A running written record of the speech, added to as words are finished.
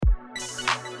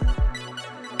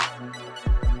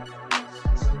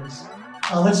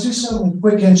Let's do some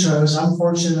quick intros. I'm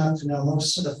fortunate enough to know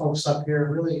most of the folks up here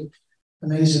are really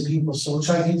amazing people. So we'll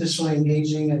try to keep this really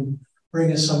engaging and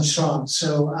bring us some strong.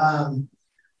 So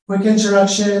quick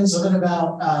introductions, a little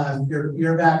about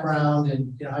your background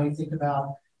and how you think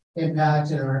about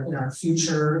impact in our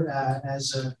future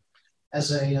as a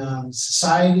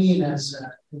society and as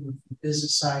a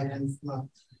business side and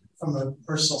from a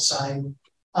personal side.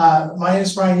 My name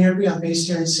is Brian Yerby. I'm based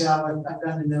here in Seattle. I've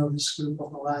gotten to know this group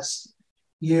over the last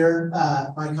year.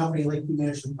 My company, Lakeview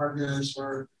Management Partners,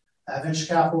 we're a venture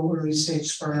capital early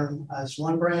stage firm. As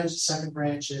one branch, the second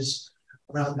branch is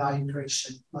around value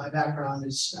creation. My background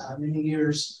is many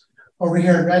years over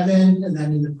here in Redmond, and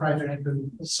then in the private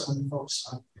equity with some of the folks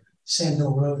on Sand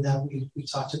Hill Road that we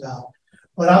talked about.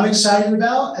 What I'm excited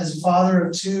about, as a father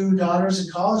of two daughters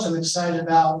in college, I'm excited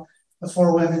about the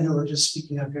four women who are just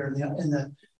speaking up here in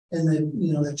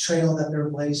the trail that they're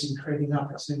blazing, creating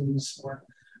opportunities for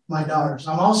my daughters.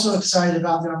 I'm also excited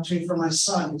about the opportunity for my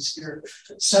son, who's here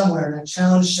somewhere, and I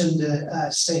challenged him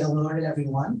to say hello to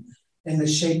everyone and to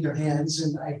shake their hands.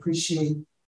 And I appreciate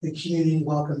the community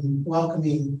welcoming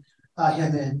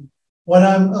him in. What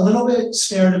I'm a little bit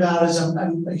scared about is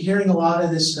I'm hearing a lot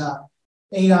of this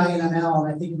AI and ML,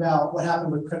 and I think about what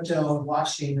happened with crypto and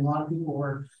blockchain. A lot of people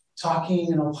were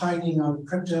talking and opining on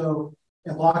crypto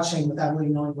and blockchain without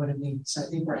really knowing what it means. I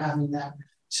think we're having that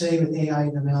today with AI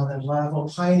and ML, that a lot of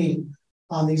opining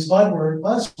on these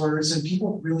buzzwords, and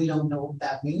people really don't know what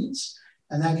that means.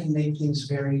 And that can make things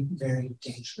very, very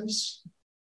dangerous.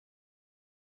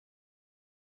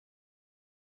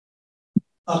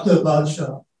 Dr.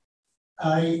 Badshaw,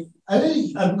 I'm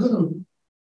going to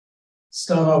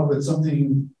start off with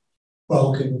something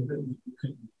provocative. You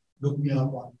can look me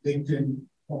up on LinkedIn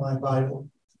or my bio.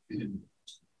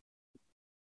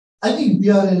 I think we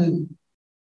are in an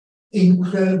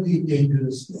incredibly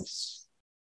dangerous place,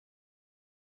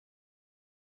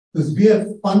 because we have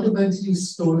fundamentally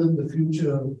stolen the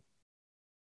future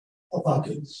of our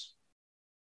kids.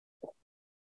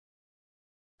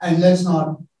 And let's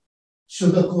not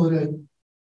sugarcoat it,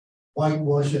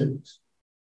 whitewash it.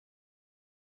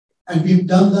 And we've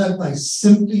done that by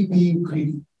simply being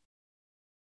greedy.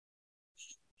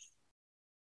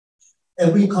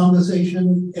 Every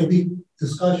conversation, every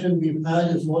discussion we've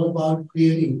had is all about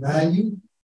creating value,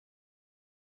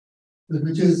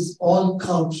 which is all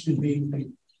couched in being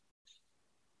greedy.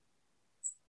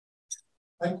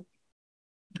 Right?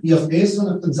 We are based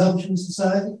on a consumption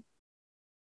society,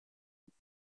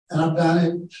 and our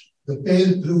planet, the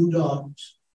pale blue dot,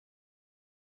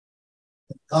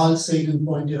 that Carl Sagan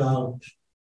pointed out,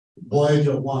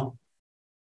 Voyager 1,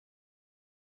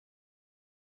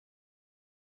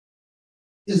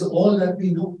 is all that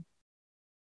we know.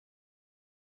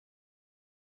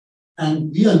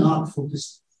 And we are not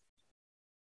focused.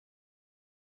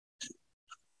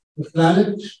 The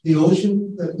planet, the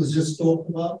ocean that was just talked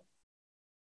about,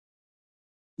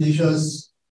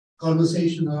 Nisha's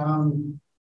conversation around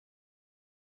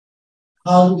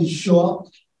how do we show up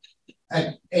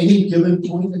at any given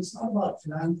point. It's not about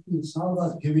philanthropy, it's not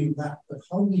about giving back, but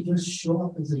how do we just show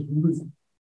up as a human?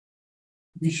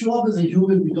 We show up as a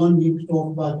human, we don't need to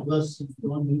talk about diversity, we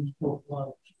don't need to talk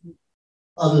about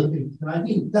other things. And I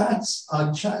think that's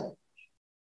our challenge.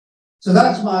 So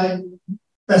that's my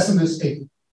pessimistic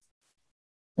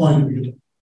point of view.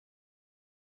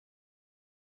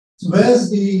 So where's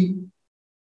the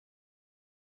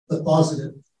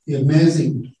positive, the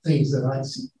amazing things that I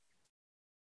see?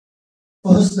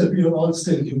 First, that we are all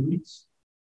still humans.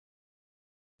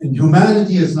 And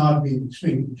humanity has not been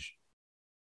changed.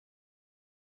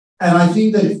 And I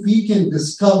think that if we can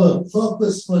discover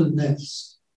purposefulness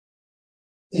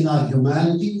in our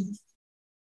humanity,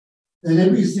 then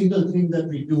every single thing that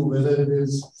we do, whether it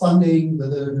is funding,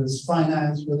 whether it is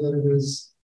finance, whether it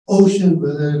is ocean,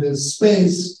 whether it is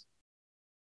space,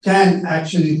 can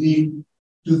actually lead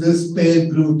to this pale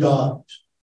blue dot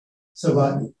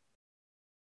surviving.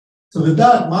 So with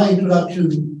that, my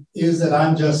introduction is that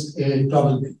I'm just a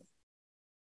troublemaker.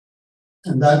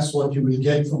 And that's what you will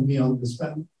get from me on this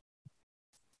panel.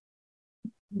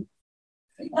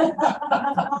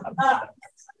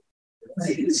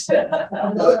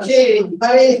 Okay,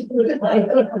 my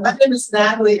name is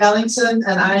Natalie Ellington,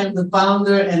 and I am the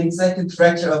founder and executive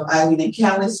director of Eileen and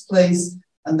Callis Place,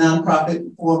 a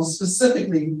nonprofit formed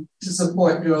specifically to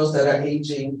support girls that are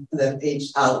aging, that have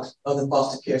aged out of the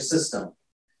foster care system.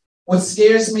 What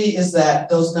scares me is that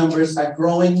those numbers are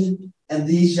growing, and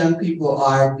these young people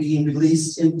are being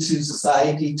released into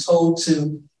society, told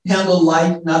to handle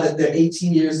life now that they're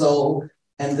 18 years old,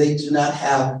 and they do not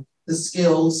have the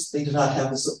skills, they do not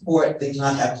have the support, they do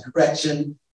not have the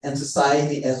direction, and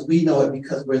society as we know it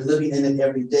because we're living in it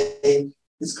every day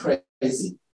is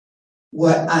crazy.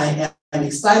 What I am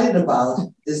excited about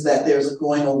is that there's a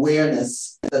growing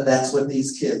awareness that that's what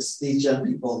these kids, these young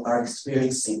people are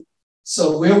experiencing.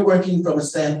 So we're working from a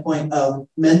standpoint of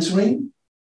mentoring,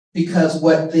 because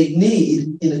what they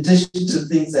need, in addition to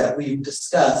things that we've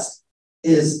discussed,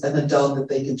 is an adult that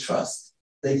they can trust.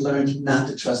 They've learned not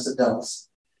to trust adults.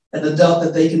 An adult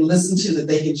that they can listen to, that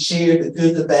they can share the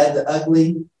good, the bad, the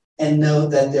ugly, and know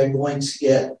that they're going to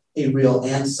get a real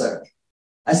answer.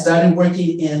 I started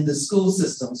working in the school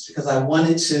systems because I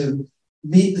wanted to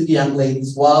meet the young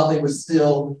ladies while they were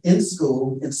still in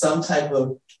school in some type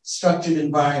of structured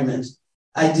environment,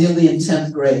 ideally in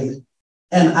 10th grade.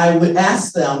 And I would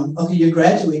ask them, okay, you're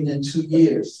graduating in 2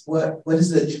 years. What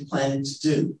is it you're planning to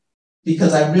do?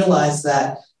 Because I realized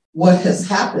that what has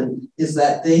happened is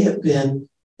that they have been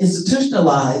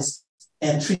institutionalized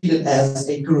and treated as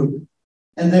a group.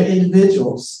 And they're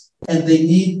individuals, and they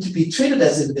need to be treated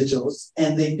as individuals,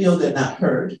 and they feel they're not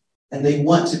heard, and they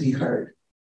want to be heard.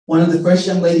 One of the first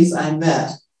young ladies I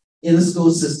met in the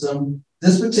school system,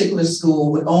 this particular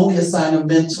school would only assign a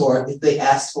mentor if they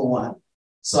asked for one.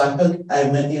 So I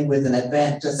went in with an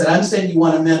advantage. I said, I understand you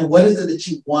want a mentor. What is it that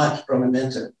you want from a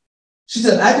mentor? She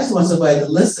said, I just want somebody to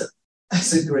listen. I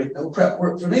said, great, no prep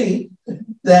work for me.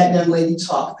 That young lady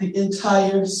talked the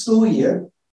entire school year.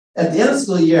 At the end of the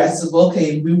school year, I said, well,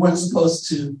 okay, we weren't supposed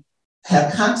to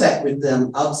have contact with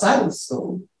them outside of the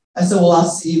school. I said, well, I'll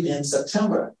see you in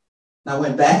September. And I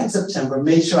went back in September,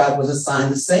 made sure I was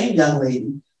assigned the same young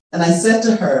lady. And I said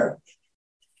to her,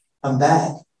 I'm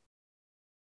back.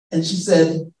 And she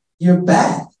said, you're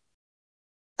back.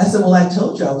 I said, well, I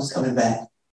told you I was coming back.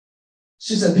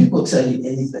 She said, people tell you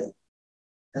anything.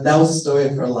 And that was the story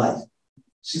of her life.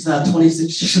 She's now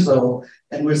 26 years old,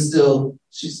 and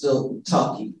she's still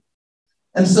talking.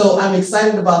 And so I'm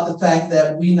excited about the fact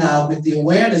that we now, with the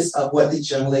awareness of what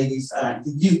these young ladies are,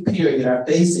 the youth period, are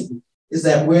facing, is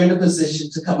that we're in a position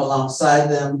to come alongside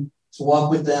them, to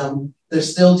walk with them. They're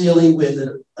still dealing with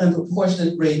an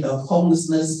unproportionate rate of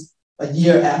homelessness a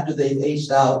year after they've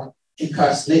aged out,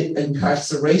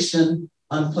 incarceration,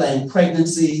 unplanned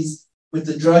pregnancies. With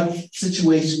the drug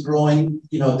situation growing,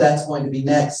 that's going to be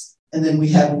next. And then we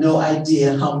have no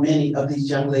idea how many of these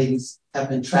young ladies have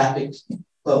been trafficked,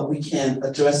 but we can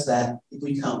address that if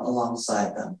we come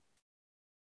alongside them.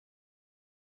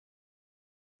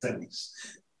 Thanks.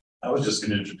 I was just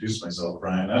going to introduce myself,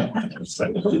 Brian. My name is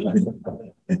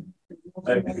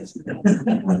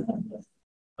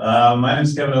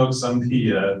Kevin Oakes. I'm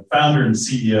the founder and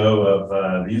CEO of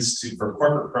the Institute for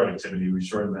Corporate Productivity. We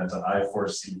shorten that to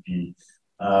I4CP.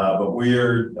 But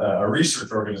we're a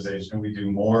research organization. We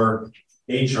do more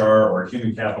HR or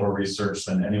human capital research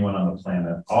than anyone on the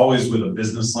planet, always with a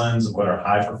business lens of what are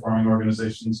high-performing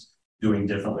organizations doing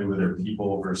differently with their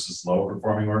people versus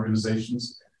low-performing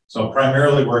organizations. So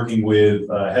primarily working with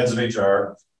heads of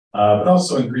HR, but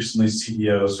also increasingly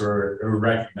CEOs who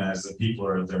recognize that people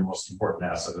are their most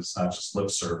important asset. It's not just lip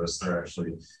service, they're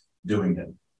actually doing it.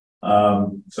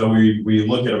 So we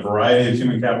look at a variety of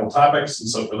human capital topics. And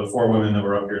so for the four women that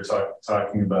were up here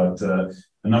talking about a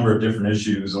number of different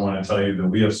issues, I want to tell you that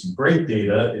we have some great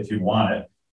data, if you want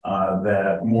it,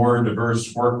 that more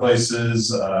diverse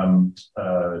workplaces,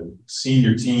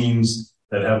 senior teams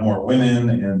that have more women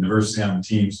and diversity on the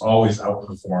teams always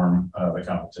outperform the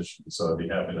competition. So I'd be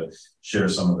happy to share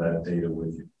some of that data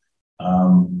with you.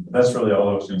 That's really all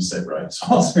I was going to say, Brian. So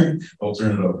I'll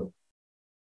turn it over.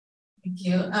 Thank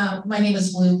you. My name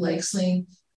is Blue Blakesley.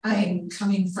 I'm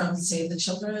coming from Save the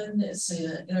Children. It's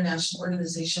an international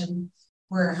organization.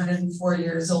 We're 104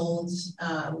 years old.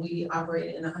 We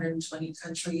operate in 120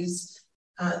 countries.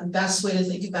 The best way to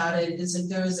think about it is if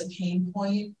there is a pain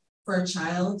point for a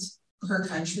child per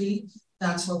country,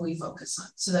 that's what we focus on.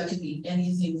 So that could be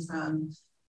anything from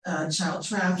child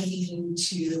trafficking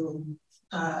to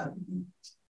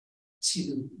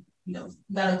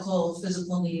medical,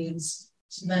 physical needs,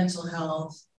 to mental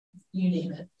health, you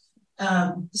name it.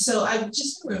 So I've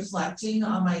just been reflecting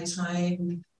on my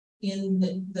time in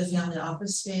the family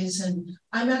office space, and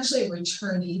I'm actually a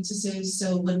returnee to Save.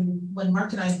 So when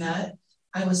Mark and I met,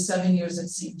 I was 7 years at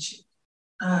St. Jude.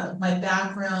 My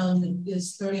background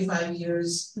is 35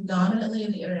 years, predominantly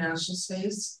in the international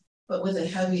space, but with a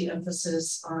heavy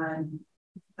emphasis on,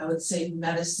 I would say,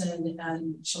 medicine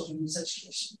and children's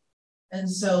education. And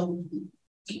so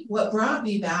what brought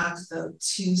me back, though,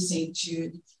 to St.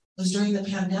 Jude was during the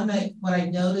pandemic, what I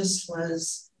noticed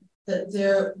was that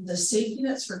the safety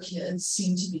nets for kids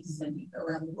seemed to be thinning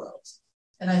around the world.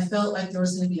 And I felt like there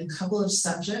was going to be a couple of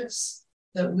subjects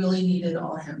that really needed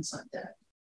all hands on deck.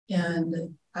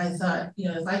 And I thought,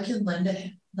 if I can lend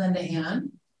a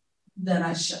hand, then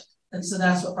I should. And so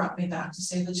that's what brought me back to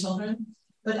Save the Children.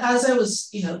 But as I was,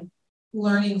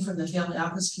 learning from the family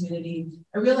office community,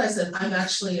 I realized that I'm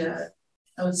actually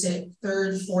I would say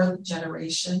third, fourth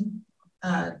generation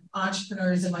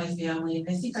entrepreneurs in my family.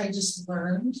 I think I just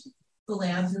learned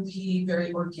philanthropy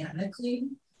very organically.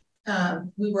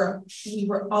 We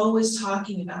were always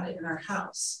talking about it in our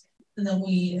house. And then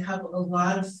we have a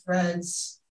lot of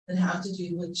threads that have to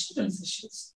do with children's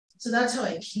issues. So that's how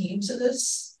I came to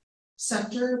this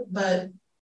sector. But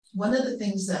one of the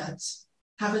things that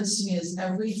happens to me is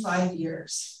every 5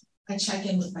 years, I check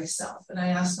in with myself and I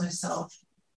ask myself,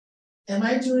 am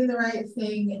I doing the right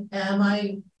thing? Am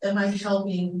I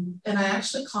helping? And I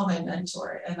actually call my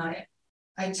mentor and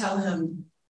I tell him,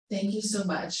 thank you so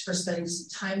much for spending some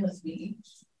time with me.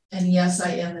 And yes,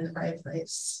 I am in the right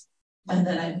place. And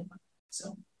then I move on.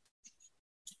 So.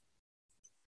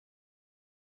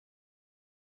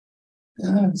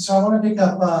 So I want to pick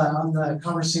up on the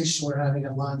conversation we're having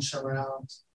at lunch around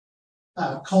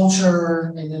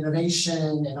culture and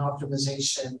innovation and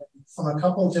optimization from a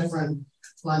couple of different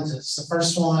lenses. The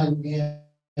first one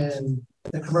in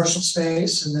the commercial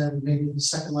space, and then maybe the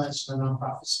second lens in the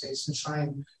nonprofit space, and try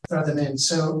and throw them in.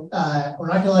 So we're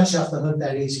not going to let you off the hook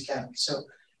that easy, Kevin. So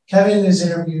Kevin has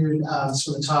interviewed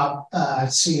some of the top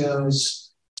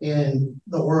CEOs in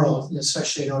the world,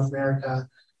 especially in North America.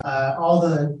 All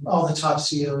the top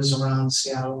CEOs around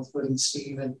Seattle, including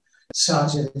Steve and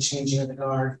Satya, the changing of the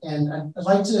guard. And I'd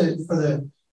like for the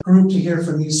group to hear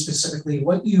from you specifically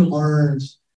what you learned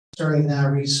during that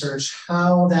research,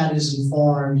 how that has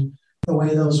informed the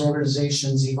way those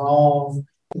organizations evolve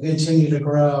and continue to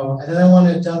grow. And then I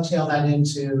want to dovetail that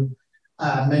into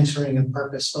mentoring and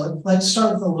purpose. So let's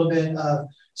start with a little bit of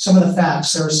some of the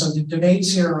facts. There are some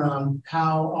debates here around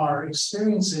how our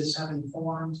experiences have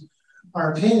informed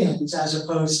our opinions as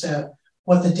opposed to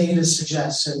what the data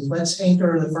suggests. And let's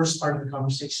anchor the first part of the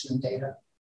conversation in data.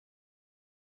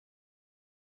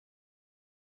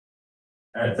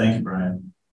 All right, thank you,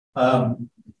 Brian.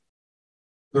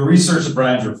 The research that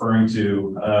Brian's referring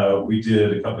to, we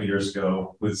did a couple of years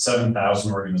ago with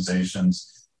 7,000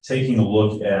 organizations, taking a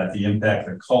look at the impact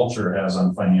that culture has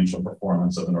on financial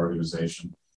performance of an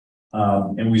organization.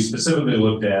 And we specifically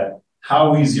looked at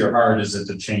how easy or hard is it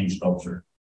to change culture.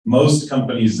 Most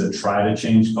companies that try to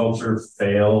change culture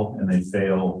fail, and they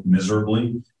fail miserably.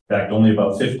 In fact, only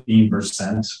about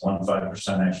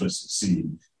 15% actually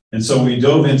succeed. And so we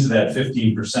dove into that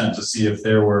 15% to see if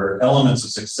there were elements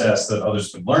of success that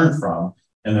others could learn from,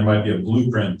 and there might be a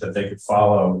blueprint that they could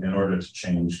follow in order to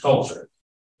change culture.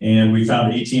 And we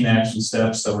found 18 action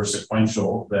steps that were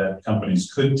sequential that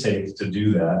companies could take to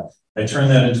do that. I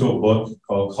turned that into a book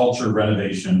called Culture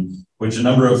Renovation, which a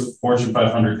number of Fortune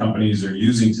 500 companies are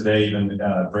using today, even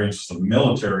branches of the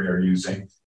military are using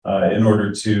in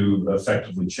order to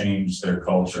effectively change their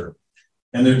culture.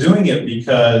 And they're doing it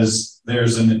because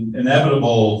there's an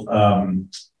inevitable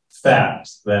fact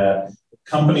that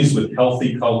companies with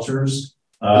healthy cultures,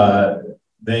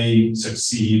 they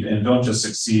succeed, and don't just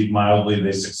succeed mildly,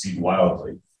 they succeed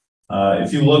wildly.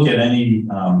 If you look at any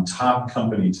top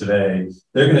company today,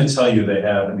 they're going to tell you they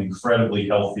have an incredibly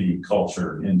healthy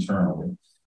culture internally.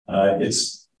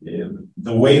 The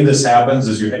way this happens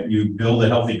is you build a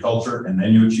healthy culture and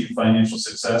then you achieve financial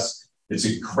success. It's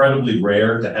incredibly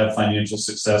rare to have financial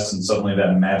success and suddenly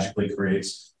that magically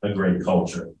creates a great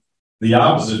culture. The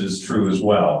opposite is true as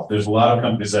well. There's a lot of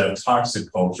companies that have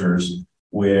toxic cultures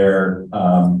where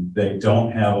they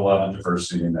don't have a lot of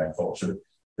diversity in that culture.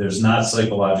 There's not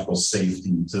psychological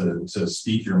safety to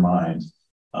speak your mind.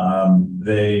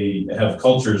 They have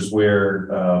cultures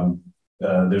where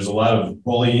there's a lot of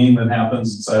bullying that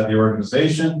happens inside the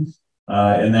organization.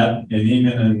 And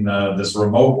even in this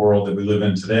remote world that we live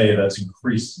in today, that's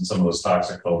increased in some of those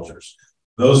toxic cultures.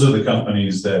 Those are the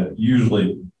companies that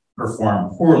usually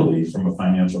perform poorly from a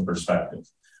financial perspective.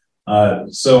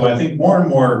 So I think more and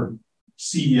more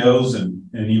CEOs and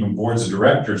even boards of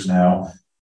directors now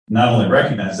not only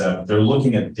recognize that, but they're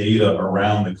looking at data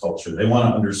around the culture. They want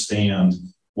to understand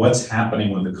what's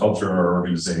happening with the culture of our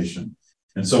organization.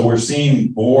 And so we're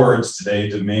seeing boards today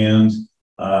demand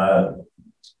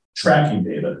tracking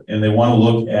data, and they want to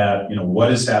look at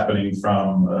what is happening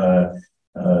from a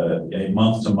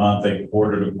month to month, a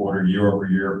quarter to quarter, year over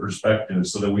year perspective,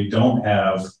 so that we don't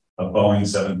have a Boeing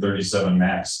 737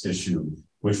 MAX issue,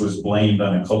 which was blamed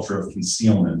on a culture of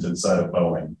concealment inside of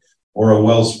Boeing, or a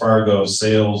Wells Fargo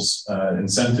sales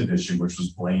incentive issue, which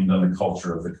was blamed on the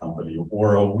culture of the company,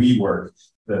 or a WeWork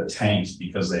that tanked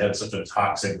because they had such a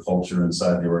toxic culture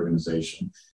inside the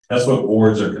organization. That's what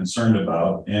boards are concerned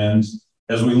about. And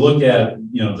as we look at,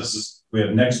 we have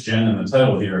NextGen in the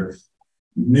title here,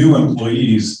 new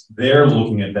employees, they're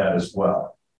looking at that as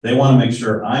well. They want to make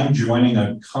sure I'm joining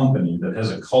a company that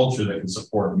has a culture that can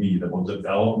support me, that will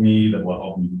develop me, that will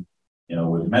help me,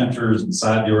 with mentors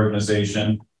inside the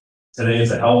organization. Today,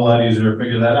 it's a hell of a lot easier to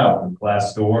figure that out with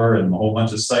Glassdoor and a whole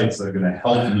bunch of sites that are going to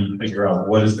help me figure out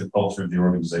what is the culture of the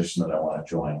organization that I want to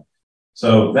join.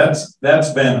 So that's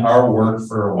been our work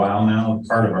for a while now,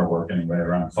 part of our work anyway,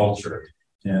 around culture.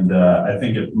 And I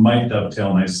think it might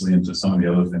dovetail nicely into some of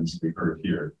the other things that we've heard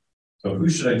here. So who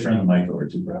should I turn the mic over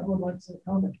to, Brad? I would like to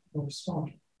comment or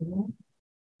respond.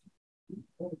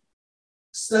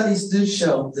 Studies do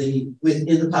show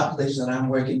within the population that I'm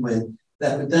working with,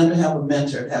 that for them to have a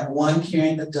mentor, have one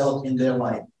caring adult in their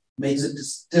life, makes a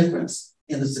difference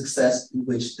in the success in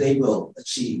which they will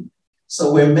achieve.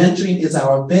 So where mentoring is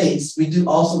our base, we do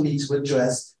also need to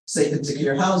address safe and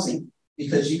secure housing,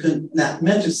 because you can not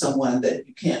mentor someone that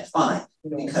you can't find.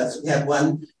 Because we had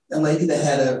one young lady that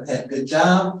had a good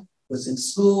job, was in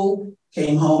school,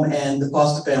 came home, and the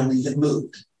foster family had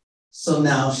moved. So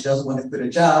now she doesn't want to quit her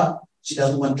job. She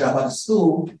doesn't want to drop out of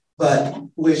school, but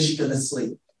where's she going to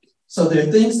sleep? So there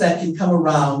are things that can come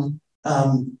around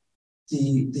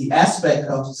the aspect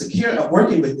of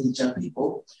working with these young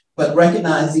people, but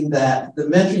recognizing that the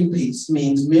mentoring piece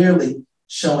means merely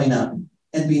showing up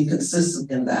and being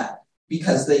consistent in that,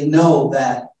 because they know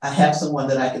that I have someone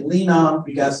that I can lean on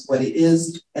regardless of what it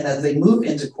is. And as they move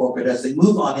into corporate, as they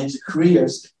move on into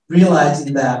careers,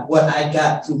 realizing that what I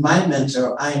got through my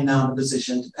mentor, I am now in a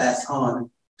position to pass on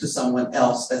to someone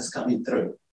else that's coming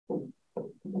through.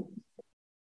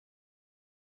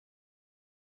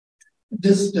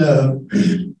 Just,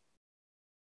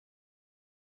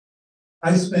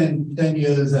 I spent 10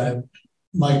 years at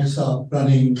Microsoft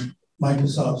running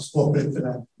Microsoft's corporate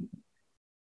finance.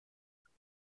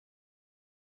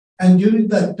 And during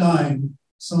that time,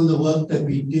 some of the work that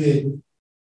we did,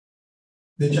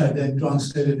 which I then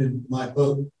translated in my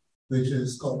book, which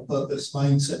is called Purpose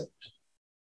Mindset,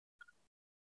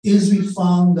 is we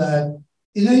found that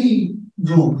in any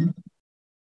room,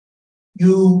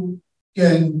 you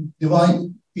can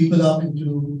divide people up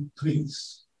into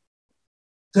threes.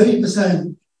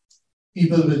 30%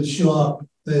 people will show up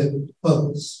with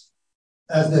purpose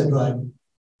as their driver,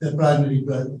 their primary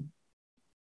driver.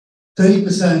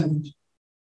 30%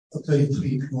 or 33,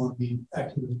 if you want to be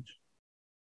accurate,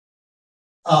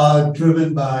 are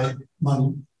driven by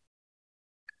money,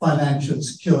 financial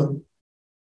security.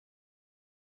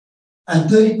 And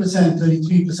 30%,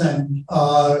 33%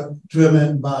 are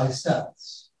driven by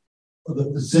status or the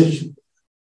position.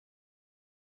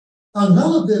 Now,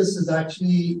 none of this is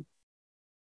actually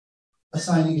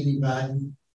assigning any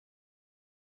value.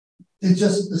 It's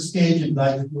just the stage in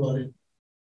life you are in.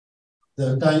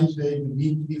 There are times where you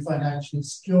need to be financially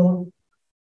secure,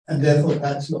 and therefore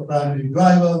that's your primary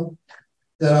driver.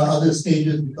 There are other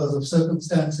stages because of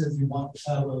circumstances. You want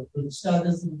to have a good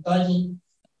status in the title,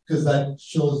 because that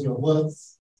shows your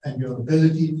worth and your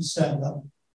ability to stand up.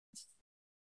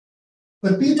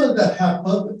 But people that have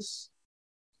purpose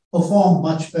perform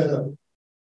much better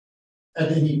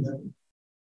at any level.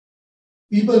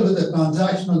 People with a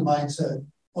transactional mindset,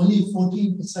 only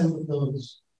 14% of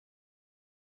those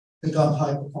become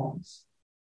high performers.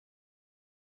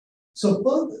 So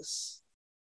purpose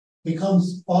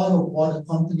becomes part of what a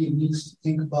company needs to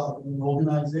think about, an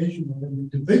organization or an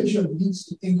individual needs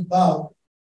to think about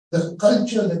the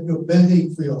culture that you're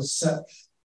building for yourself,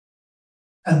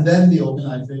 and then the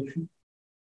organization.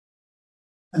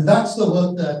 And that's the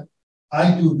work that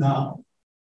I do now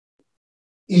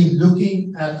in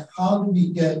looking at how do we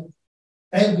get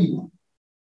everyone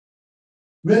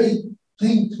really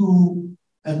think through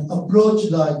and approach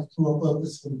life through a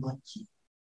purposeful mindset.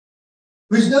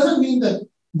 Which doesn't mean that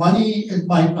money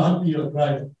might not be your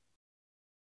driver,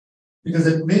 because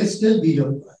it may still be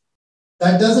your driver.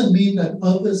 That doesn't mean that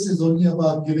purpose is only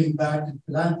about giving back and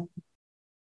philanthropy.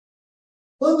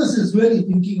 Purpose is really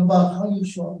thinking about how you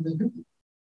show up in the world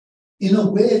in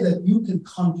a way that you can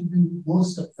contribute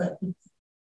most effectively.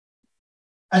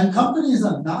 And companies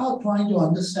are now trying to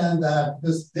understand that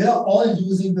they are all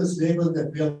using this label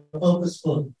that we are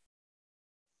purposeful.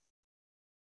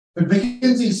 But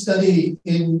McKinsey's study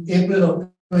in April of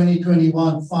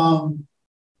 2021 found,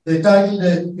 they titled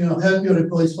it, help your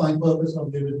employees find purpose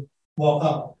or they will walk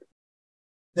out.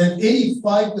 That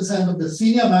 85% of the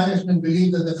senior management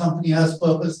believe that the company has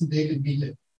purpose and they can meet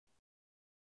it.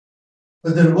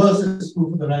 But the reverse is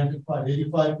true for the rank and file.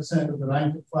 85% of the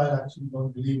rank and file actually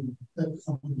don't believe that the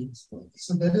company has purpose.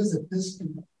 So there is a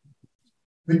disconnect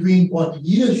between what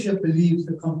leadership believes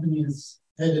the company is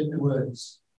headed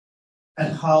towards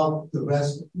and how the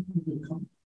rest of the people come.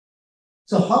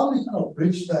 So how we kind of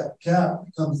bridge that gap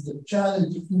becomes the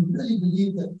challenge if you really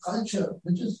believe that culture,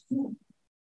 which is true,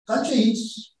 culture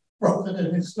eats profit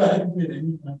and extract it,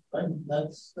 right?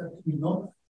 That's we know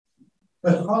that.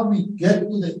 But how we get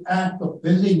to the act of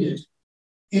building it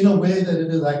in a way that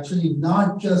it is actually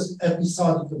not just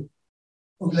episodical.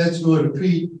 Okay, let's do a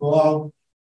retreat, go out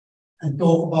and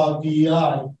talk about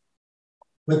DEI,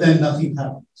 but then nothing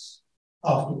happens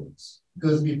afterwards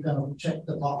because we've kind of checked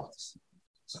the box.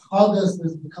 So how does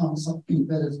this become something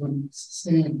that is going to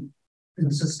sustain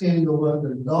and sustain over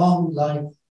the long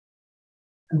life?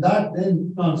 And that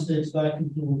then translates back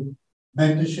into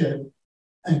mentorship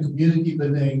and community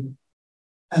building,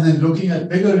 and then looking at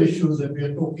bigger issues that we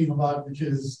are talking about, which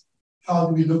is how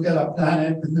do we look at our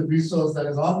planet and the resource that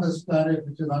is on this planet,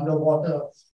 which is underwater,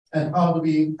 and how do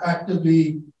we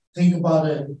actively think about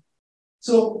it?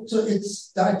 So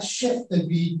it's that shift that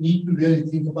we need to really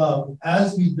think about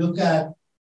as we look at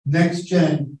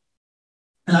NextGen.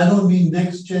 And I don't mean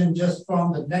NextGen just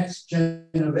from the next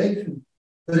generation,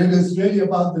 but it is really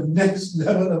about the next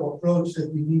level of approach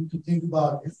that we need to think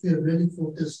about if we're really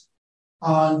focused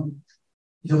on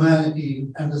humanity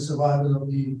and the survival of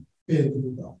the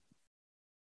individual.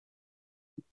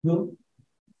 No?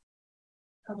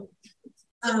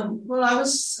 Well, I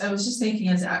was just thinking,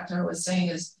 as Akhtar was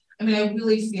saying, I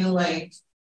really feel like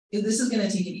this is going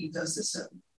to take an ecosystem.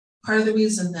 Part of the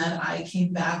reason that I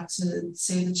came back to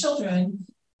Save the Children,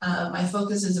 my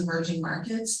focus is emerging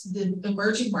markets. The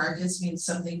emerging markets means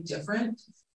something different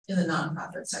in the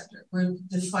nonprofit sector. We're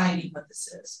defining what this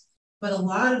is. But a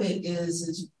lot of it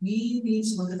is we need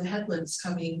to look at the headwinds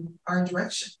coming our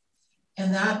direction.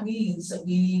 And that means that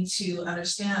we need to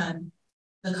understand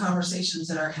the conversations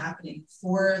that are happening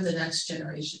for the next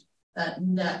generation, that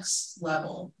next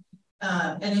level.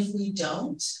 And if we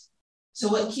don't, so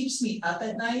what keeps me up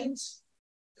at night,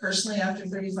 personally after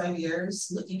 35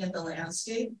 years, looking at the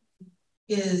landscape,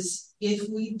 is if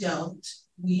we don't,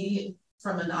 we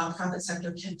from a nonprofit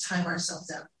sector can time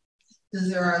ourselves out. Because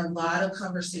there are a lot of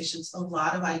conversations, a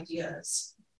lot of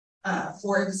ideas.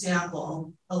 For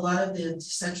example, a lot of the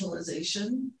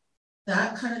decentralization,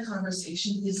 that kind of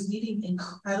conversation is leading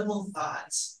incredible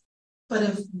thoughts. But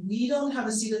if we don't have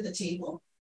a seat at the table,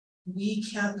 we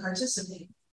can't participate.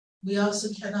 We also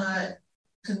cannot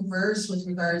converse with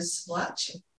regards to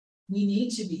blockchain. We need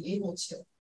to be able to,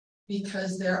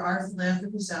 because there are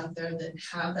philanthropists out there that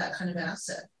have that kind of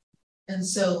asset. And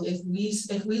so if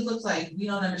we look like we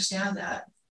don't understand that,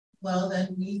 well,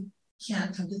 then we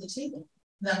can't come to the table.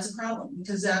 That's a problem,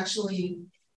 because actually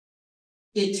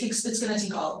it's going to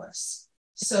take all of us.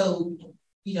 So,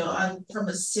 from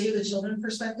a Save the Children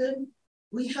perspective,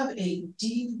 we have a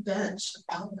deep bench of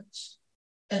knowledge,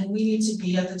 and we need to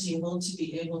be at the table to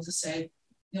be able to say,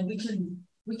 we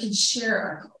can share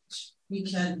our knowledge. We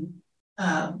can,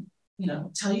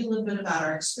 tell you a little bit about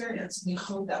our experience. We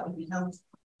hope that would be helpful.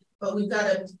 But we've got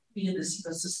to be in this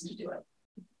ecosystem to do it.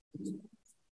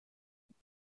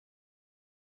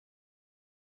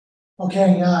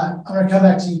 Okay, I'm going to come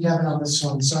back to you, Kevin, on this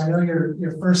one. So I know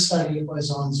your first study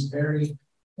was on some very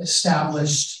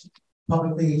established,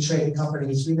 publicly traded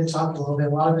companies. We've been talking a little bit. A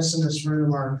lot of us in this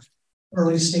room are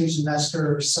early stage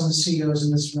investors. Some CEOs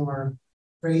in this room are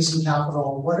raising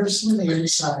capital. What are some of the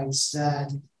insights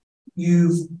that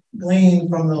you've gleaned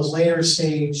from those later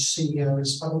stage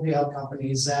CEOs, publicly held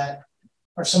companies, that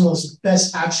are some of those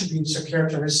best attributes or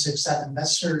characteristics that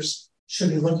investors should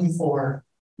be looking for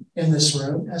in this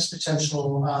room as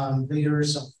potential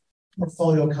leaders of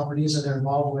portfolio companies that they're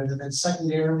involved with? And then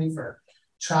secondarily, for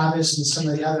Travis and some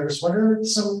of the others, what are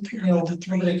some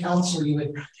limited counsel you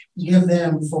would give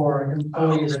them for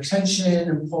employee retention,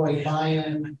 employee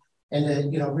buy-in,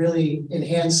 and to really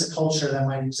enhance the culture that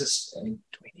might exist today?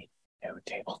 No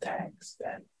table tags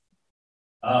then.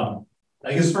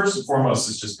 I guess first and foremost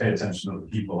is just pay attention to the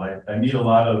people. I meet a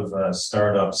lot of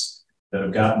startups that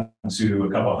have gotten to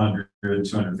a couple hundred,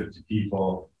 250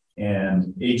 people,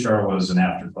 and HR was an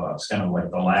afterthought. It's kind of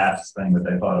like the last thing that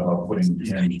they thought about putting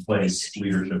in place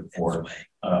leadership for.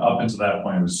 Up until that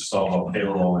point, it was just all about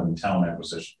payroll and talent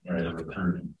acquisition, right, and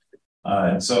recruiting.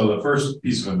 And so the first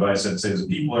piece of advice I'd say is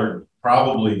people are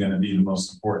probably going to be the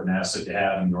most important asset you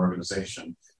have in your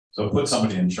organization. So put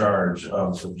somebody in charge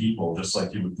of the people, just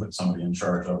like you would put somebody in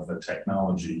charge of the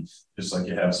technology, just like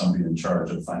you have somebody in charge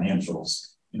of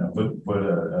financials. Put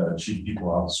a chief people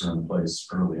officer in place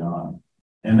early on.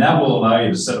 And that will allow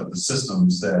you to set up the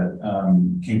systems that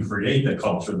can create the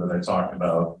culture that I talked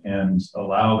about and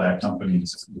allow that company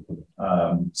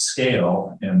to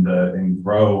scale and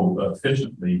grow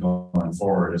efficiently going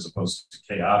forward, as opposed to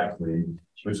chaotically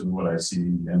which is what I see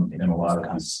in a lot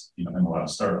of these, in a lot of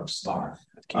startups.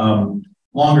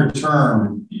 Longer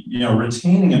term,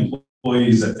 retaining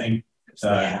employees, I think,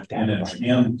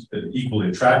 and equally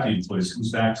attracting employees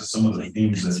comes back to some of the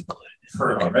themes that we've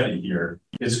heard already here.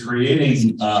 Is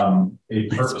creating a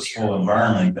purposeful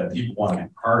environment that people want to be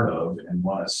part of and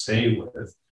want to stay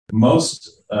with.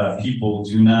 Most people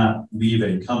do not leave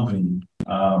a company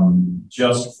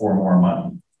just for more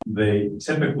money. They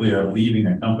typically are leaving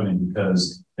a company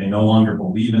because they no longer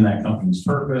believe in that company's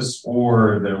purpose,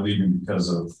 or they're leaving because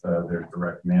of their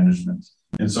direct management.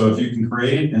 And so if you can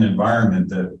create an environment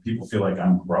that people feel like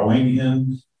I'm growing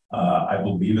in, I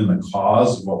believe in the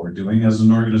cause of what we're doing as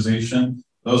an organization,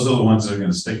 those are the ones that are going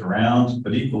to stick around,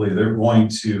 but equally they're going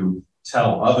to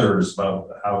tell others about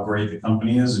how great the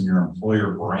company is, and your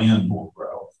employer brand will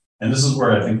grow. And this is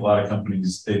where I think a lot of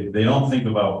companies, they don't think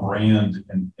about brand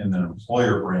in an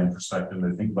employer brand perspective.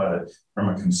 They think about it from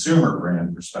a consumer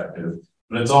brand perspective,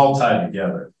 but it's all tied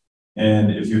together. And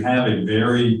if you have a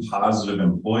very positive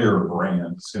employer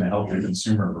brand, it's going to help your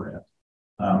consumer brand.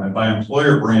 And by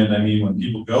employer brand, I mean when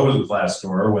people go to the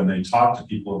Glassdoor, when they talk to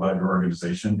people about your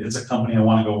organization, it's a company I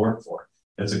want to go work for.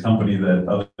 It's a company that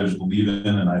others believe in,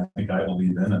 and I think I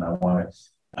believe in, and I want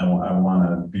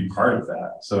to be part of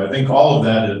that. So I think all of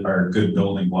that are good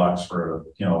building blocks for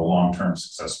a long-term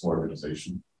successful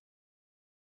organization.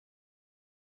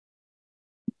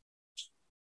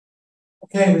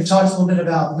 Okay, we've talked a little bit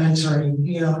about mentoring.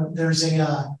 There's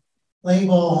a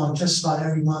label on just about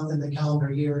every month in the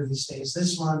calendar year these days.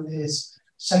 This month is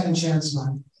Second Chance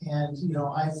Month, and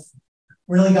I've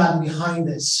really gotten behind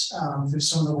this through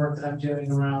some of the work that I'm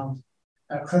doing around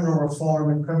criminal reform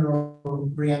and criminal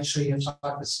reentry. I've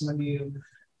talked with some of you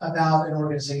about an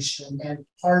organization, and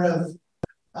part of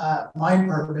my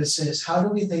purpose is how do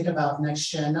we think about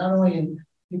NextGen, not only in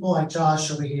people like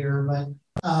Josh over here, but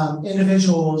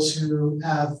individuals who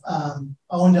have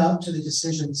owned up to the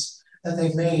decisions that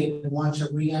they've made and want to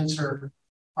re-enter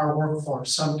our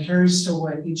workforce. So I'm curious to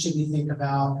what each of you think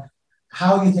about,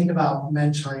 how you think about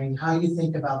mentoring, how you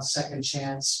think about second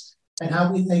chance, and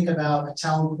how we think about a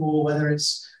talent pool, whether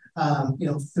it's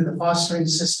through the fostering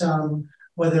system,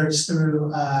 whether it's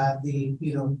through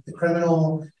the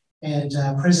criminal and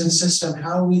prison system,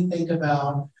 how we think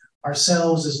about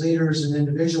ourselves as leaders and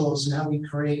individuals, and how we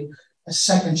create a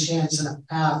second chance and a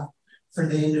path for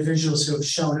the individuals who have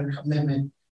shown a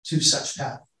commitment to such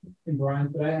path. And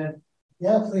Brian, could I add?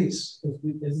 Yeah, please.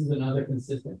 This is another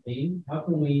consistent theme. How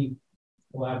can we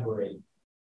collaborate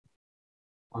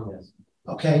on this?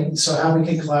 Okay, so how we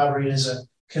can collaborate as a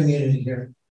community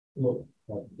here. Well,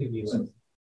 give you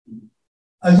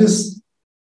I'll just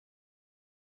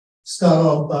start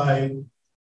off by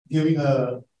giving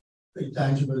a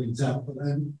tangible example,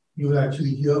 and you will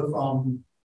actually hear from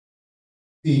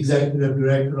the executive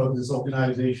director of this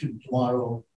organization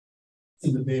tomorrow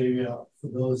in the Bay Area for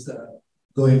those that are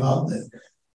going out there.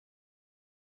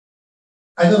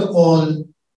 I got a call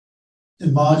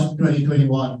in March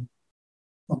 2021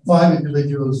 from 5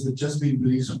 individuals that just been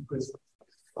released from prison.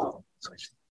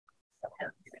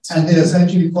 And they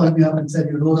essentially called me up and said,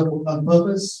 "You wrote a book on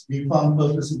purpose. We found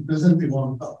purpose in prison. We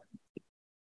want to talk."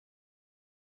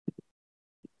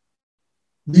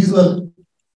 These were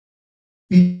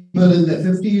people in their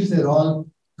 50s. They're all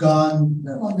gone,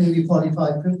 maybe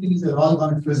 45, 50s. They're all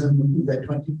gone to prison in their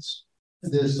 20s.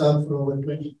 They served for over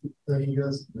 20, 30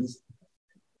 years.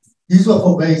 These were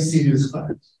for very serious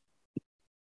crimes.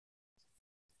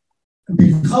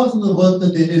 Because of the work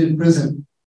that they did in prison,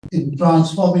 in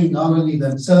transforming not only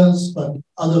themselves, but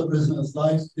other prisoners'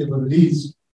 lives, they were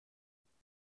released.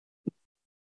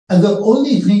 And the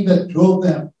only thing that drove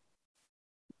them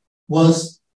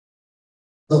was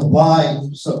the why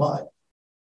to survive.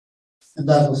 And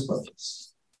that was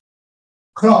purpose.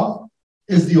 CROP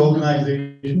is the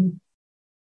organization.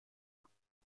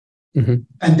 Mm-hmm.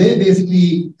 And they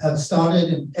basically have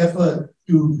started an effort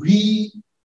to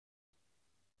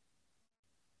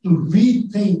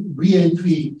rethink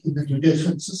re-entry in the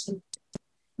judicial system.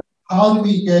 How do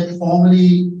we get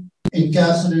formerly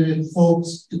incarcerated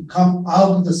folks to come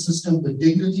out of the system with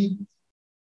dignity,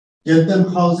 get them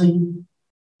housing,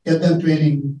 get them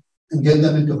training, and get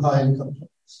them into high income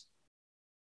jobs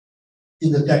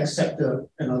in the tech sector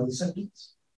and other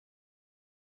sectors?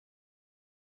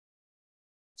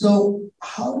 So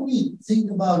how do we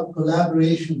think about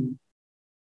collaboration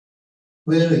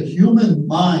where a human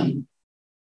mind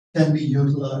can be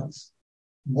utilized,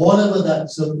 whatever that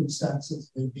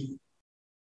circumstances may be?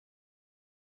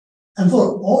 And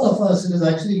for all of us, it is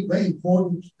actually very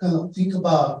important to kind of think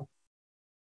about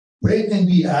where can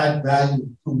we add value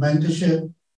through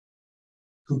mentorship,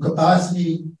 through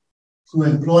capacity, through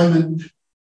employment,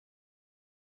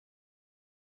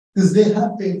 because they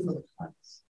have paid for the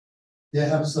clients. They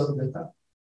have served their time.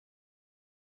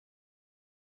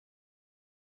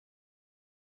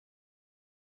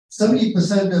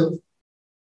 %70% of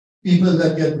people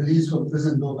that get released from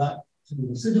prison go back. So the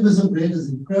recidivism rate is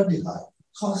incredibly high.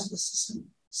 Cost the system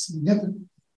significant.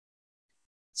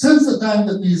 Since the time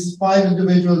that these 5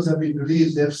 individuals have been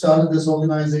released, they've started this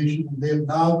organization and they've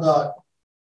now got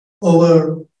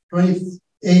over $28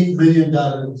 million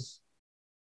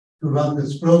to run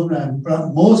this program,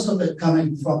 most of it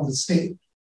coming from the state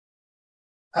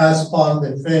as part of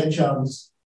their fair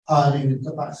chance hiring and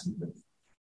capacity building.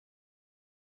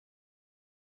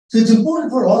 So it's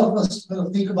important for all of us to kind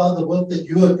of think about the work that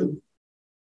you are doing.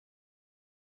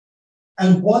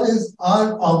 And what is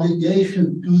our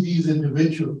obligation to these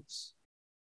individuals?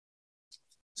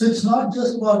 So it's not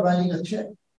just about writing a check,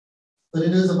 but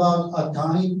it is about our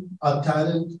time, our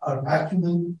talent, our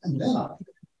acumen, and then our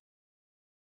people.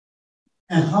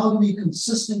 And how do we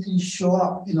consistently show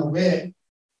up in a way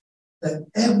that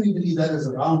everybody that is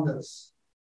around us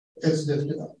gets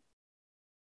lifted up?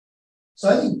 So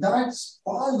I think that's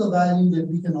part of the value that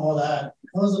we can all add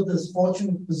because of this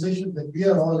fortunate position that we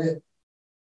are all in,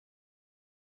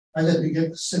 and that we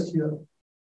get to sit here.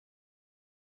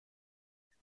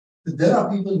 But there are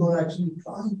people who are actually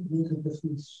trying to make a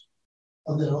difference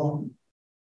on their own,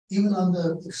 even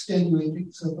under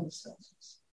extenuating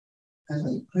circumstances. And it's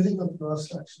very critical for us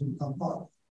to actually become part of.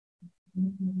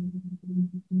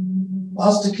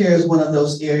 Foster care is one of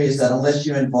those areas that unless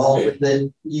you're involved with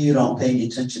it, you don't pay any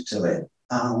attention to it.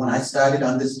 When I started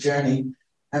on this journey,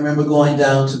 I remember going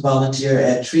down to volunteer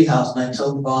at Treehouse, and I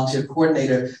told the volunteer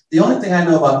coordinator, the only thing I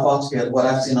know about foster care is what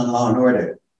I've seen on Law and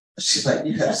Order. She's like,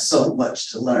 you have so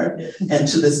much to learn. And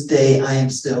to this day, I am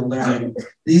still learning.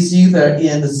 These youth are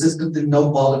in the system through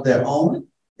no fault of their own.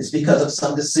 It's because of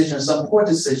some decision, some poor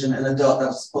decision an adult that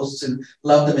was supposed to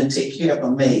love them and take care of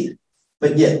them made.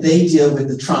 But yet they deal with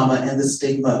the trauma and the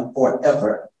stigma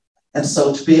forever. And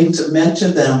so to be able to mentor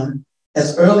them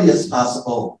as early as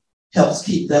possible helps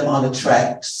keep them on a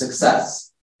track to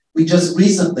success. We just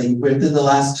recently, within the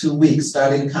last 2 weeks,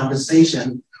 started a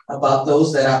conversation about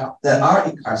those that are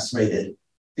incarcerated,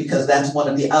 because that's one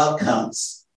of the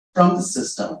outcomes from the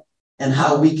system, and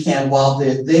how we can, while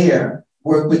they're there,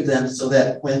 work with them so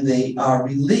that when they are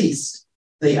released,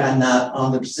 they are not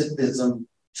on the recidivism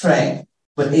track,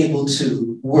 but able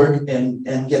to work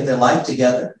and get their life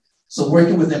together. So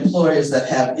working with employers that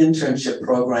have internship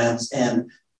programs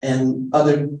and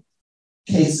other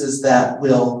cases that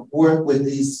will work with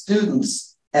these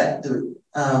students at the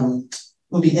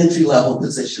will be entry-level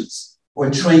positions or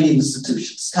training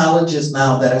institutions. Colleges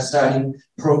now that are starting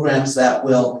programs that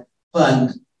will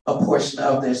fund a portion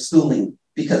of their schooling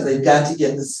because they've got to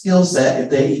get the skill set if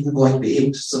they're even going to be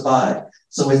able to survive.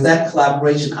 So with that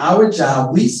collaboration, our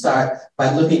job, we start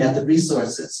by looking at the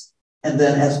resources. And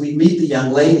then as we meet the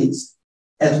young ladies,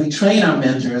 as we train our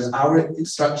mentors, our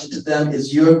instruction to them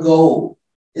is your goal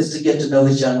is to get to know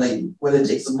this young lady. Whether it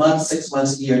takes a month, 6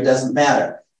 months, a year, it doesn't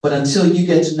matter. But until you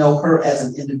get to know her as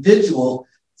an individual,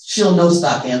 she'll know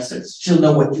stock answers. She'll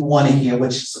know what you want to hear,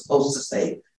 what she's supposed to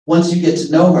say. Once you get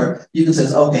to know her, you can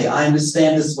say, okay, I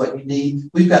understand this is what you need.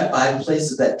 We've got 5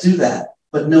 places that do that.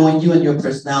 But knowing you and your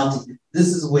personality, this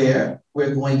is where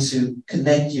we're going to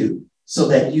connect you so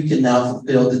that you can now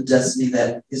fulfill the destiny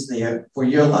that is there for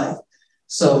your life.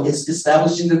 So it's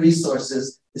establishing the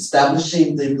resources,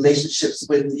 establishing the relationships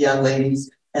with the young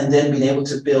ladies, and then being able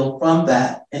to build from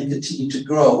that and continue to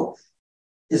grow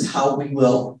is how we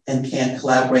will and can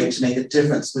collaborate to make a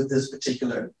difference with this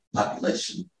particular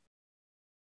population.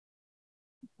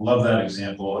 Love that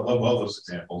example. I love all those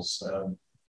examples.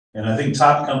 And I think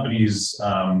top companies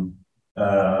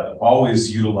always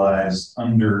utilize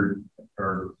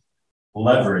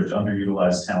leverage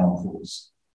underutilized talent pools.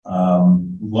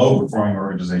 Low performing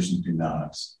organizations do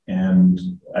not.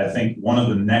 And I think one of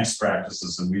the next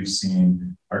practices that we've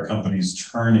seen are companies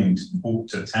turning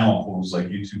to talent pools like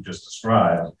you two just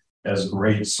described as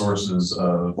great sources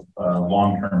of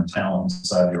long-term talent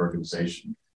inside the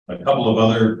organization. A couple of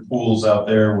other pools out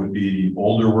there would be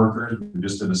older workers. We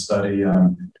just did a study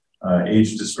on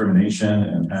age discrimination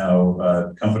and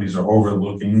how companies are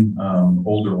overlooking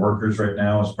older workers right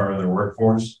now as part of their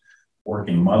workforce.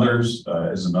 Working mothers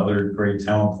is another great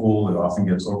talent pool that often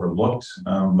gets overlooked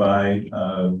by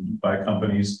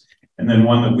companies. And then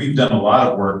one that we've done a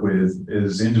lot of work with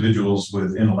is individuals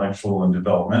with intellectual and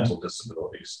developmental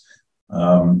disabilities.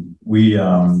 We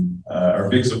are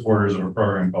big supporters of a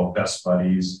program called Best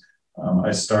Buddies.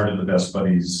 I started the Best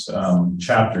Buddies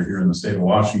chapter here in the state of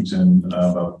Washington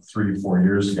about 3 or 4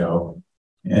 years ago.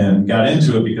 and got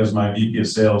into it because my VP of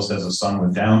sales has a son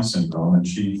with Down syndrome, and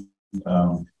she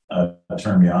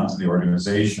turned me on to the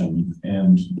organization.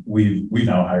 And we've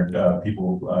now hired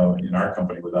people in our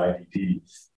company with IDD.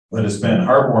 But it's been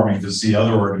heartwarming to see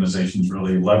other organizations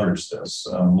really leverage this.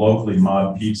 Locally,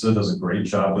 Mod Pizza does a great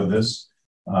job with this.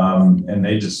 And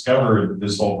they discovered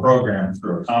this whole program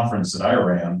through a conference that I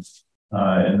ran.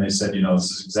 And they said, you know,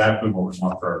 this is exactly what we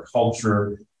want for our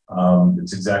culture.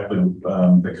 It's exactly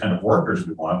the kind of workers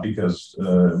we want, because,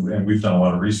 and we've done a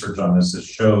lot of research on this that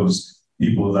shows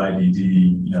people with IDD,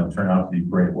 you know, turn out to be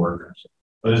great workers.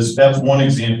 But that's one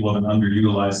example of an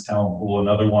underutilized talent pool.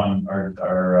 Another one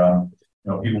are you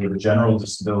know, people with general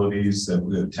disabilities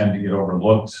that tend to get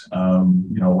overlooked,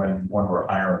 you know, when we're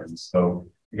hiring. So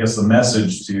I guess the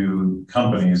message to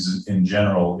companies in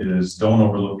general is don't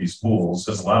overlook these pools,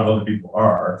 because a lot of other people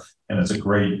are, and it's a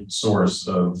great source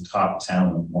of top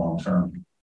talent long term.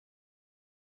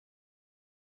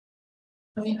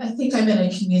 I mean, I think I'm in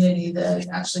a community that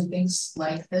actually thinks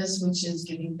like this, which is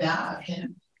giving back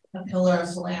and a pillar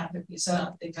of philanthropy. So I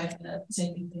don't think I'm going to say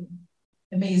anything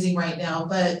amazing right now,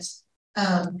 but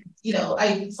you know,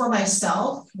 for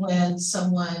myself, when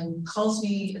someone calls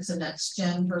me, it's a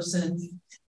NextGen person,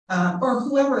 or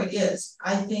whoever it is,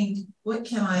 I think, what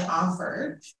can I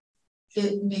offer?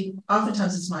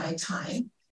 Oftentimes it's my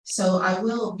time. So I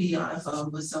will be on a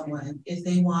phone with someone if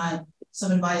they want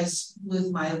some advice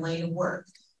with my lane of work.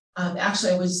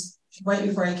 Actually, I was right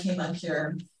before I came up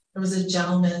here, there was a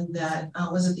gentleman that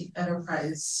was at the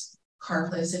Enterprise car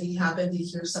place, and he happened to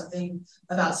hear something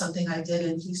about something I did,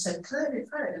 and he said, Kurt,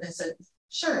 and I said,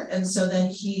 sure. And so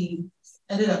then he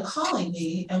ended up calling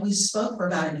me, and we spoke for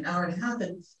about an hour and a half,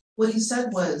 and what he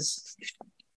said was,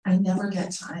 I never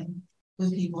get time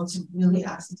with people to really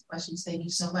ask these questions. Thank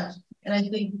you so much. And I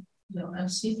think, you know, I'm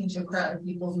speaking to a crowd of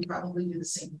people who probably do the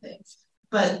same thing,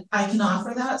 but I can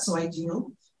offer that, so I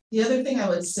do. The other thing I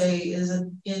would say is,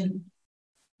 in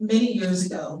many years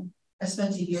ago, I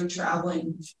spent a year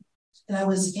traveling, and I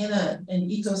was in an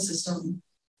ecosystem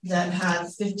that had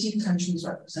 15 countries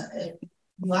represented,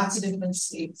 lots of different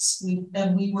states.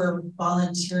 We were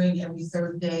volunteering every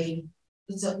third day.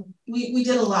 We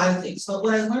did a lot of things, but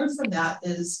what I learned from that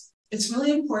is it's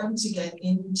really important to get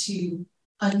into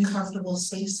uncomfortable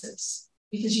spaces,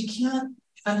 because you can't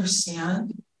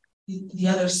understand the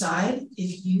other side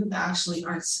if you actually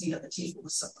aren't sitting at the table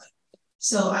with someone.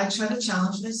 So I try to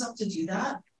challenge myself to do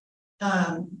that.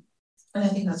 And I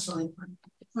think that's really important.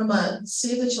 From a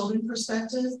Save the Children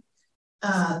perspective,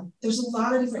 there's a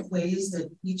lot of different ways that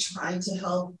we try to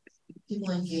help people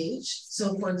engage.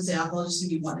 So for example, I'll just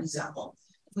give you one example.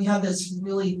 We have this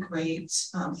really great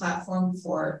platform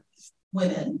for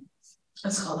women.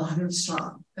 It's called 100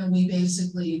 Strong. And we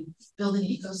basically build an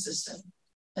ecosystem.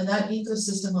 And that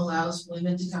ecosystem allows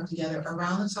women to come together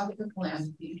around the topic of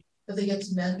philanthropy, but they get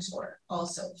to mentor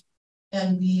also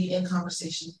and be in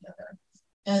conversation together.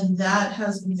 And that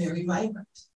has been very vibrant.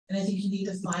 And I think you need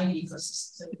to find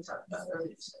ecosystems that we talked about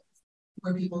earlier today,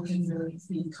 where people can really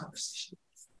be in conversation.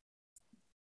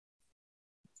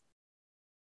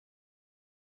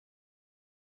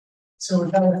 So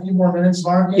we have a few more minutes,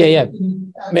 Mark. Yeah.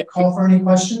 Call for any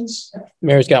questions?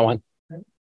 Mary's got one.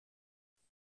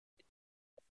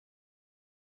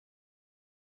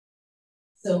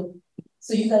 So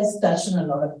you guys touched on a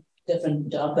lot of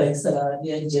different topics that are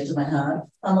near and dear to my heart.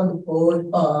 I'm on the board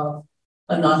of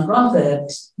a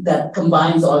nonprofit that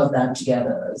combines all of that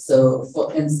together. So,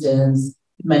 for instance,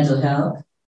 mental health,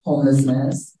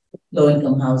 homelessness,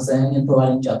 low-income housing, and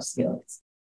providing job skills.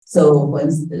 So, for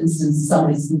instance,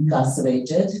 somebody's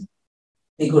incarcerated,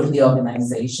 they go to the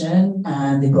organization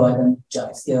and they provide them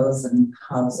job skills and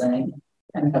housing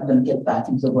and help them get back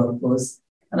into the workforce.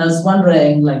 And I was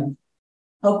wondering, like,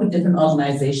 how could different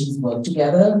organizations work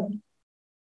together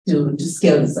to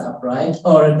scale this up, right?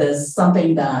 Or there's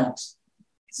something that,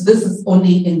 so this is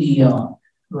only in New York,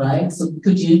 right? So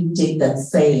could you take that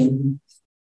same,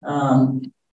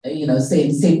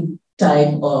 same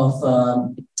type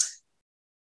of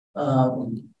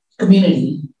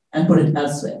community and put it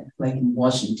elsewhere, like in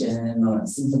Washington or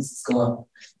San Francisco,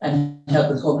 and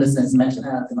help with homelessness, mental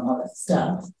health, and all that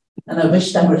stuff? And I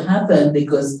wish that would happen,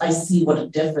 because I see what a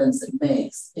difference it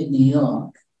makes in New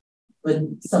York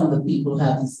with some of the people who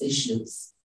have these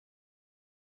issues.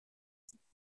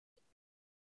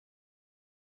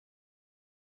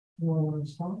 You want to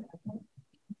respond?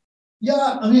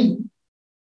 Yeah, I mean,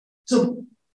 so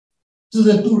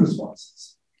there are two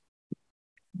responses.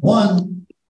 One,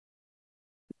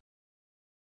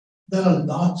 there are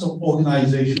lots of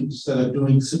organizations that are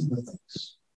doing similar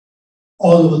things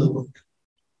all over the world.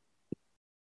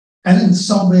 And in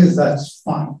some ways, that's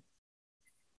fine.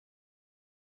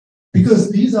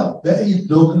 Because these are very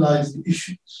localized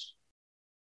issues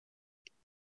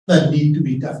that need to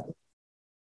be tackled.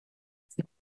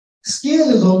 Scale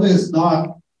is always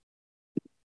not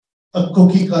a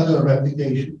cookie cutter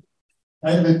replication,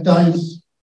 right? At times,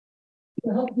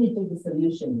 To help me take the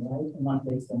solution, right? In one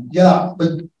place. yeah,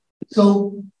 but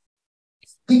so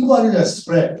think about it as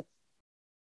spread.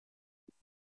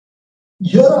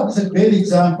 Europe is a great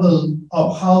example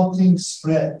of how things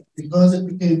spread because it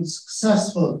became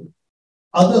successful.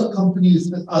 Other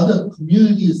companies, other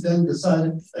communities then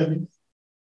decided everything.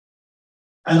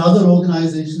 And other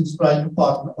organizations tried to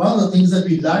partner. One of the things that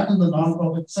we lack in the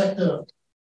nonprofit sector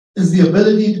is the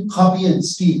ability to copy and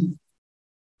steal.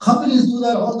 Companies do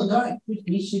that all the time.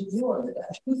 We should do all of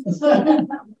that.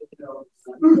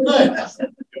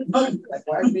 Right.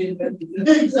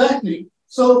 Exactly.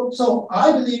 So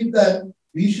I believe that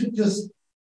we should just,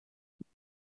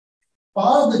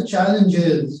 part of the challenge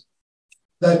is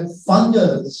that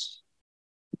funders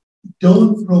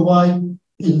don't provide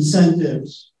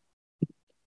incentives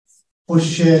for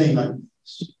sharing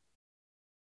ideas.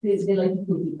 They like to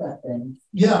do that then.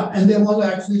 Yeah, and they want to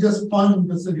actually just fund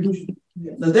the solution.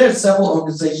 Now, there are several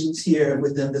organizations here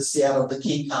within the Seattle, the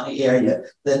King County area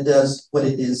that does what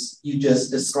it is you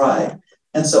just described.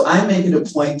 And so I make it a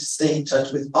point to stay in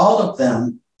touch with all of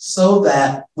them so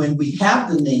that when we have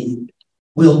the need,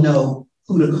 we'll know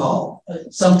who to call.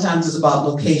 Sometimes it's about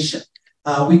location.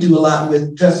 We do a lot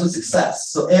with Dress with Success.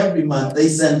 So every month they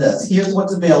send us, here's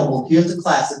what's available, here's the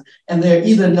classes, and they're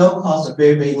either no cost or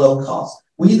very, very low cost.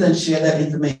 We then share that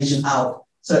information out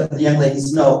so that the young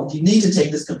ladies know if you need to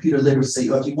take this computer literacy,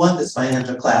 or if you want this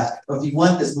financial class, or if you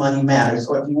want this money matters,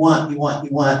 or if you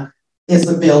want, it's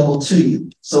available to you.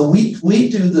 So we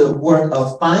do the work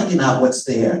of finding out what's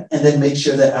there and then make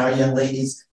sure that our young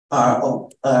ladies are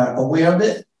aware of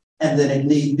it. And then if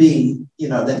need be,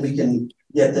 then we can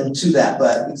get them to that.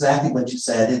 But exactly what you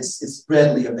said, it's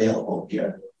readily available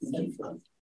here.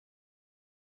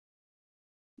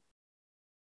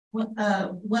 When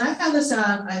I found this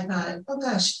out, I thought, oh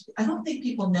gosh, I don't think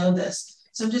people know this.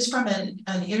 So just from an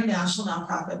international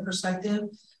nonprofit perspective,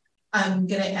 I'm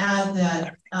going to add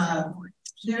that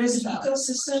there is an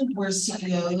ecosystem where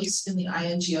CEOs in the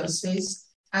INGO space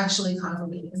actually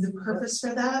congregate. And the purpose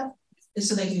for that is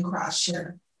so they can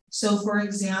cross-share. So for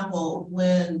example,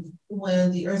 when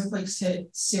the earthquakes hit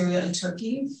Syria and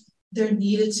Turkey, there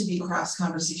needed to be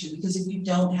cross-conversation, because if you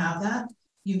don't have that,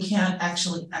 you can't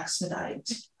actually expedite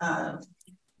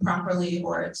properly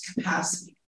or its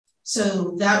capacity.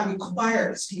 So that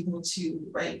requires people to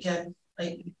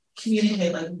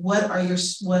communicate, like, what are your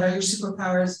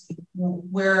superpowers?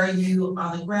 Where are you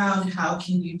on the ground? How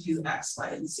can you do X, Y,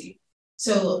 and Z?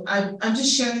 So I'm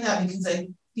just sharing that because I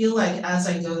feel like as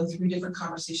I go through different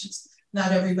conversations,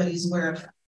 not everybody's aware of it.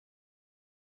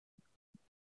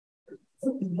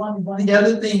 The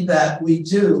other thing that we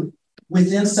do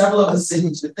within several of the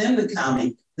cities within the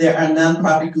county, there are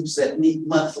nonprofit groups that meet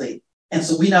monthly. And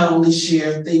so we not only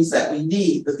share things that we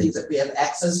need, but things that we have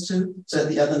access to, so that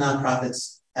the other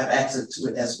nonprofits have access to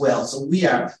it as well. So we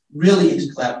are really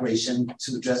into collaboration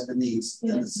to address the needs.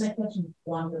 Yeah, my question,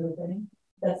 one other thing.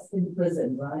 That's in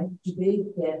prison, right? Do they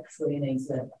get trainings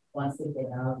that once they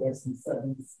get out, there's some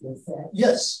certain skill set?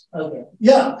 Yes. Okay.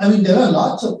 Yeah, I mean, there are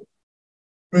lots of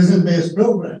prison-based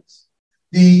programs.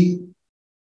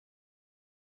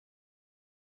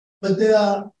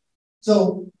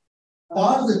 So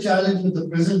part of the challenge with the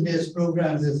prison-based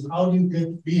programs is how do you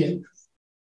get being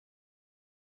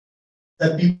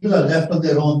that people are left on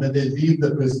their own when they leave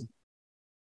the prison.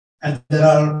 And there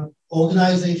are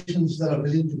organizations that are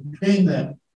willing to train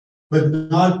them, but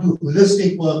not do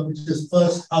holistic work, which is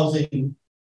first housing,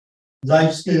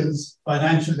 life skills,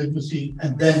 financial literacy,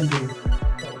 and then do.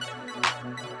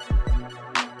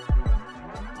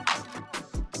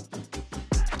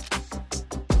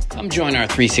 Come join our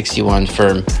 361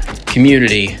 firm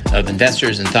community of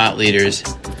investors and thought leaders.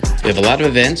 We have a lot of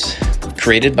events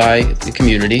created by the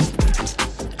community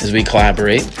as we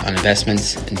collaborate on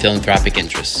investments and philanthropic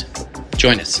interests.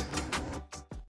 Join us.